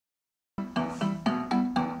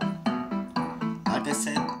like I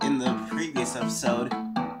said in the previous episode,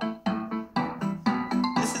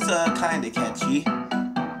 this is kinda catchy.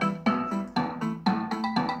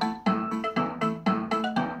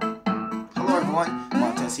 Hello everyone,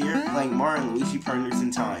 Montez here, playing Mario and Luigi Partners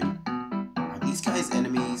in Time. Are these guys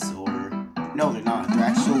enemies, or... No, they're not. They're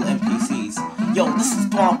actual NPCs. Yo, this is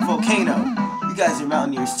Thwomp Volcano. You guys are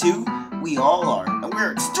mountaineers too? We all are, and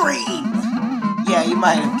we're extreme! Yeah, you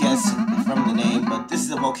might have guessed from the name, but this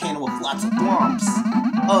is a volcano with lots of thwomps.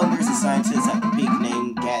 Oh, and there's a scientist at the peak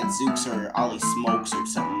named Gadzooks or Ollie Smokes or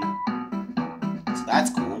something. So that's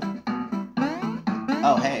cool.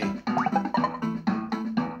 Oh, hey.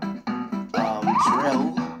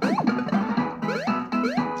 Drill.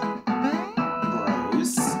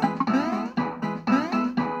 Bros.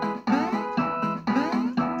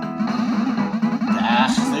 Ah,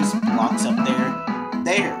 there's blocks up there.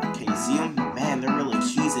 There, can you see them? Man, they're really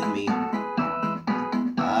cheesing me.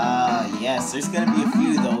 Yes, there's gonna be a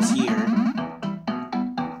few of those here.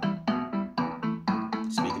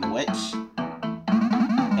 Speaking of which.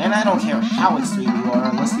 And I don't care how extreme you are,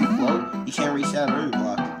 unless you float, you can't reach that early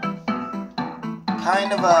block.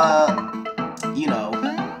 Kind of, you know,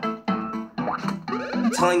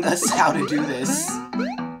 telling us how to do this.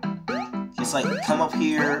 Just like, come up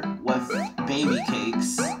here with baby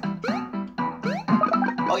cakes.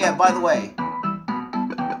 Oh yeah, by the way.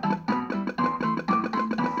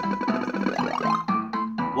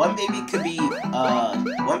 One baby could be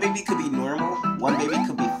normal, one baby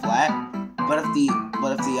could be flat, but if the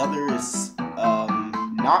other is,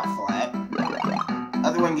 not flat,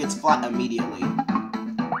 other one gets flat immediately.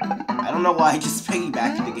 I don't know why I just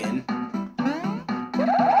piggybacked again.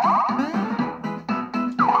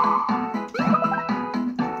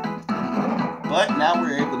 But now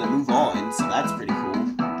we're able to move on, so that's pretty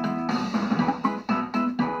cool.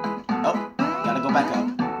 Oh, gotta go back up.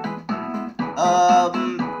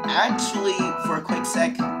 Actually, for a quick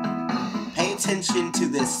sec, pay attention to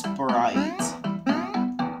this sprite.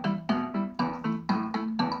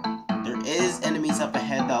 There is enemies up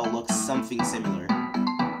ahead that'll look something similar.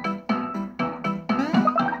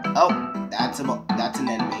 Oh, that's an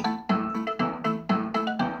enemy.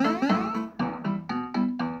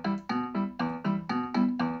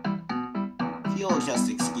 If you'll just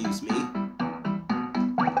excuse me.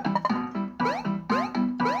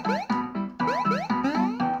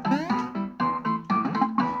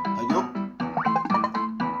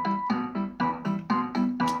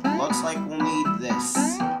 Looks like we'll need this.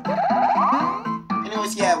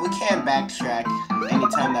 Anyways, yeah, we can backtrack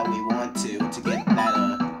anytime that we want to get that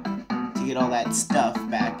to get all that stuff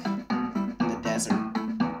back in the desert.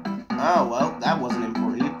 Oh well, that wasn't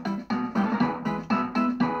important.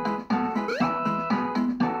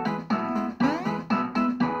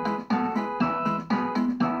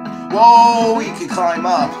 Whoa, we can climb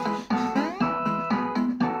up.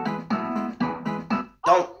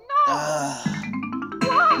 Don't.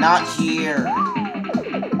 Not here.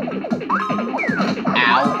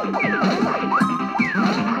 Ow.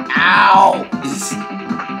 Ow!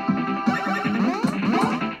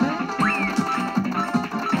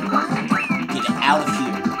 Get out of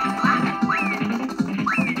here.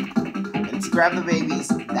 Let's grab the babies.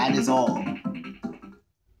 That is all.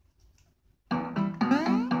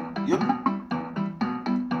 Yup.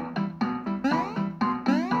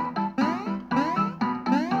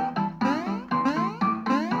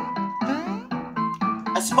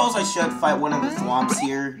 I suppose I should fight one of the thwomps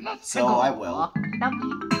here, so I will.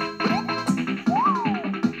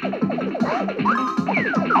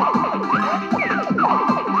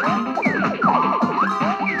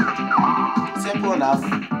 Simple enough.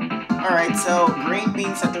 Alright, so green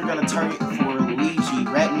means that they're going to target for Luigi,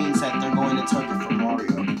 red means that they're going to target for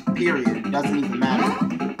Mario. Period. It doesn't even matter.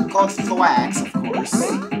 They're called Thwax, of course.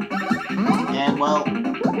 And, well,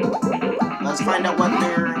 let's find out what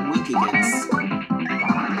they're weak against.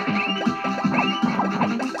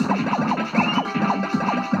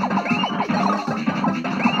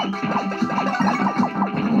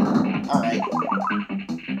 Alright.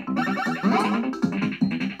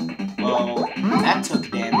 Well, that took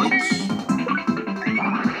damage.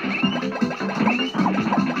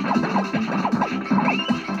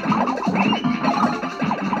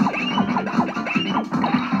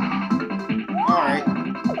 Alright.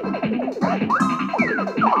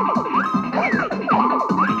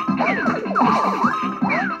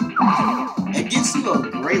 It gives you a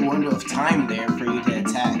great window of time there for you to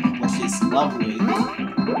attack, which is lovely.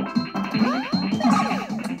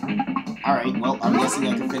 Alright, well, I'm guessing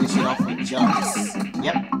I can finish it off with jumps.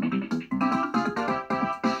 Yep.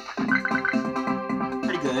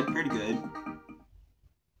 Pretty good, pretty good.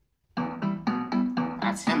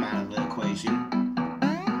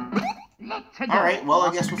 Alright, well,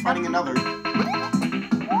 I guess we're fighting another.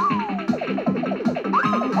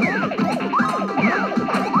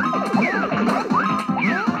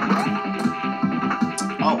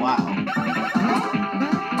 Oh, wow.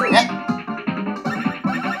 Yep.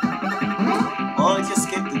 Well, I just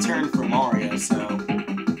skipped the turn for Mario, so...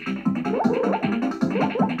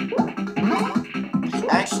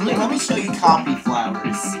 Actually, let me show you Copy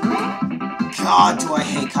Flowers. God, do I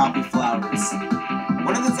hate Copy Flowers.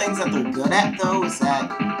 One of the things that they're good at, though, is that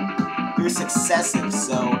they're successive,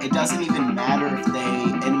 so it doesn't even matter if the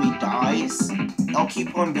enemy dies. They'll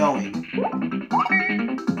keep on going.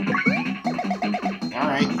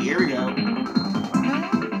 Alright, here we go.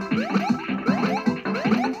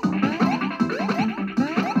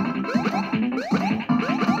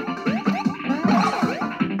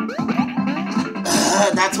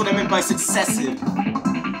 That's what I meant by successive.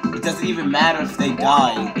 It doesn't even matter if they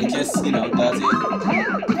die. It just, you know, does it.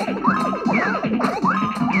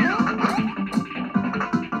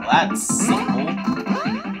 Well, that's simple.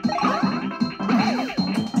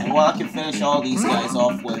 And while I can finish all these guys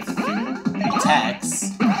off with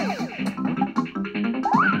attacks.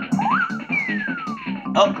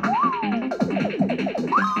 Oh.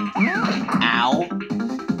 Ow.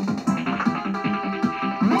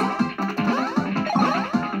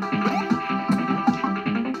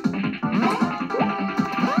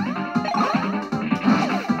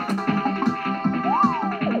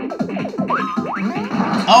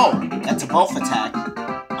 Oh, that's a both attack.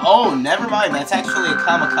 Oh, never mind, that's actually a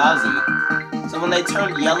kamikaze. So when they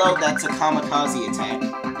turn yellow, that's a kamikaze attack.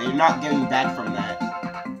 They're not getting back from that.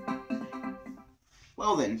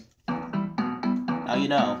 Well then, now you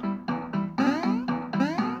know.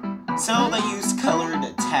 So they use colored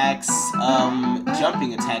attacks,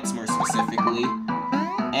 jumping attacks more specifically,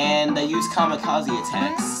 and they use kamikaze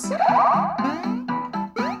attacks.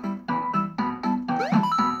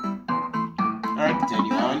 Alright,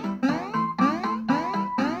 continue on.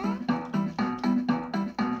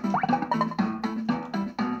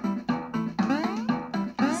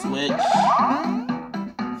 Switch.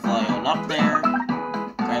 Fly on up there.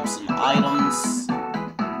 Grab some items.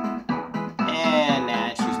 And nah,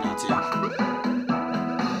 I choose not to.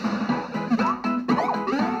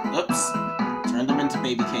 Oops. Turn them into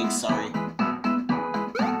baby cakes, sorry.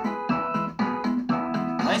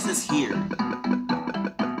 Why is this here?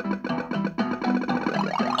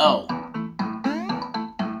 Oh.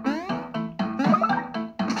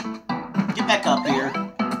 Get back up here.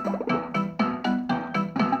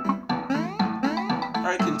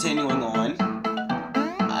 Alright, continuing on.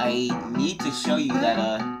 I need to show you that,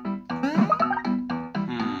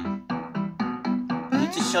 I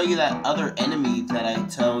need to show you that other enemy that I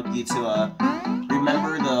told you to,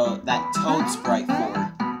 remember that Toad sprite for.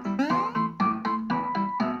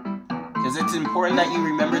 Because it's important that you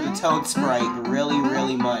remember the Toad sprite really,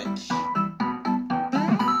 really much.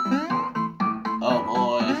 Oh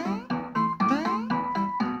boy.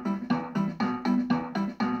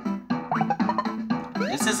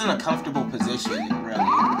 This isn't a comfortable position, really.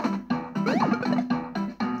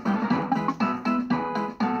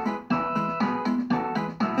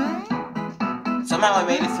 Somehow I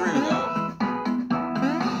made it through, though.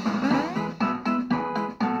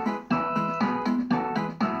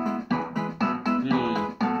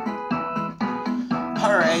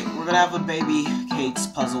 Alright, we're gonna have a baby cakes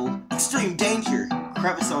puzzle. Extreme danger!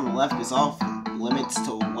 Crevice on the left is off limits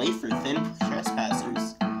to wafer thin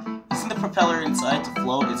trespassers. Using the propeller inside to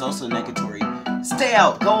float is also negatory. Stay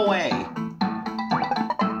out! Go away!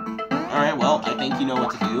 Alright, well, I think you know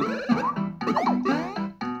what to do.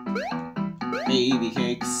 Baby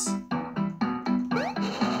cakes.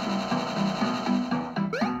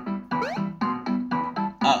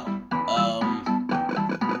 Oh,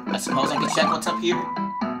 I suppose I can check what's up here?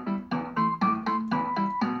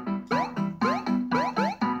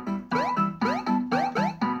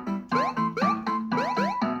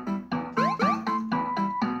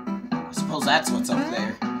 I suppose that's what's up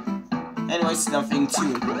there. Anyways, nothing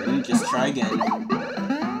too important, just try again.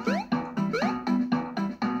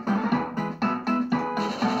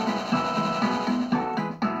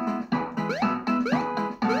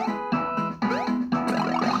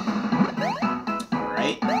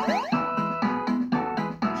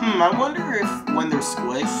 I wonder if when they're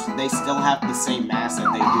squished, they still have the same mass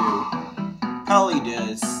that they do. Probably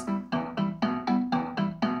does.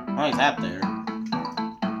 Why is that there?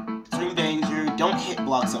 Extreme danger. Don't hit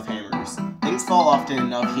blocks of hammers. Things fall often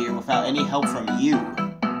enough here without any help from you.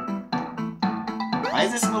 Why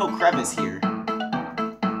is this little crevice here?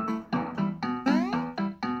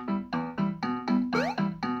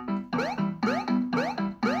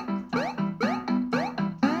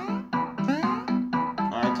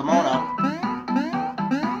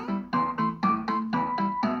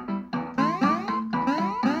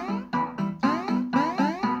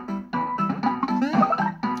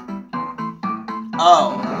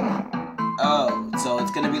 Oh, so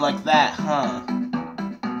it's gonna be like that, huh?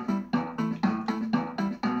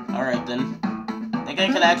 Alright then. Think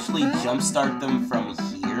I could actually jumpstart them from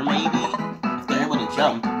here, maybe? If they're able to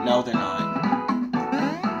jump. No, they're not.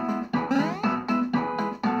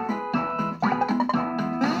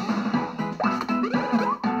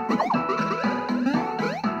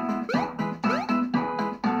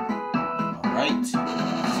 Alright.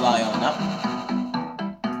 Fly on up.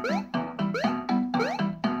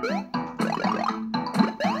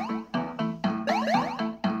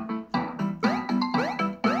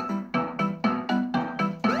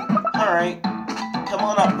 Alright, come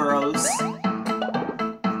on up, bros.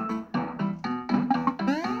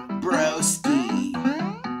 Broski.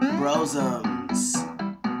 Brosums.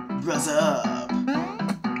 Bros up.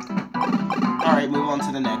 Alright, move on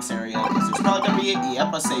to the next area, because there's probably gonna be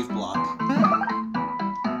a save block.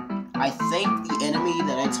 I think the enemy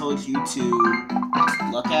that I told you to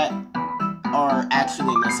look at are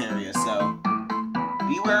actually in this area, so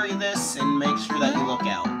be wary of this and make sure that you look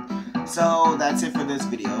out. So, that's it for this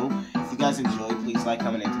video. If you guys enjoyed, please like,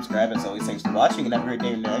 comment, and subscribe. As always, thanks for watching, and have a great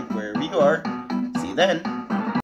day or night wherever you are. See you then.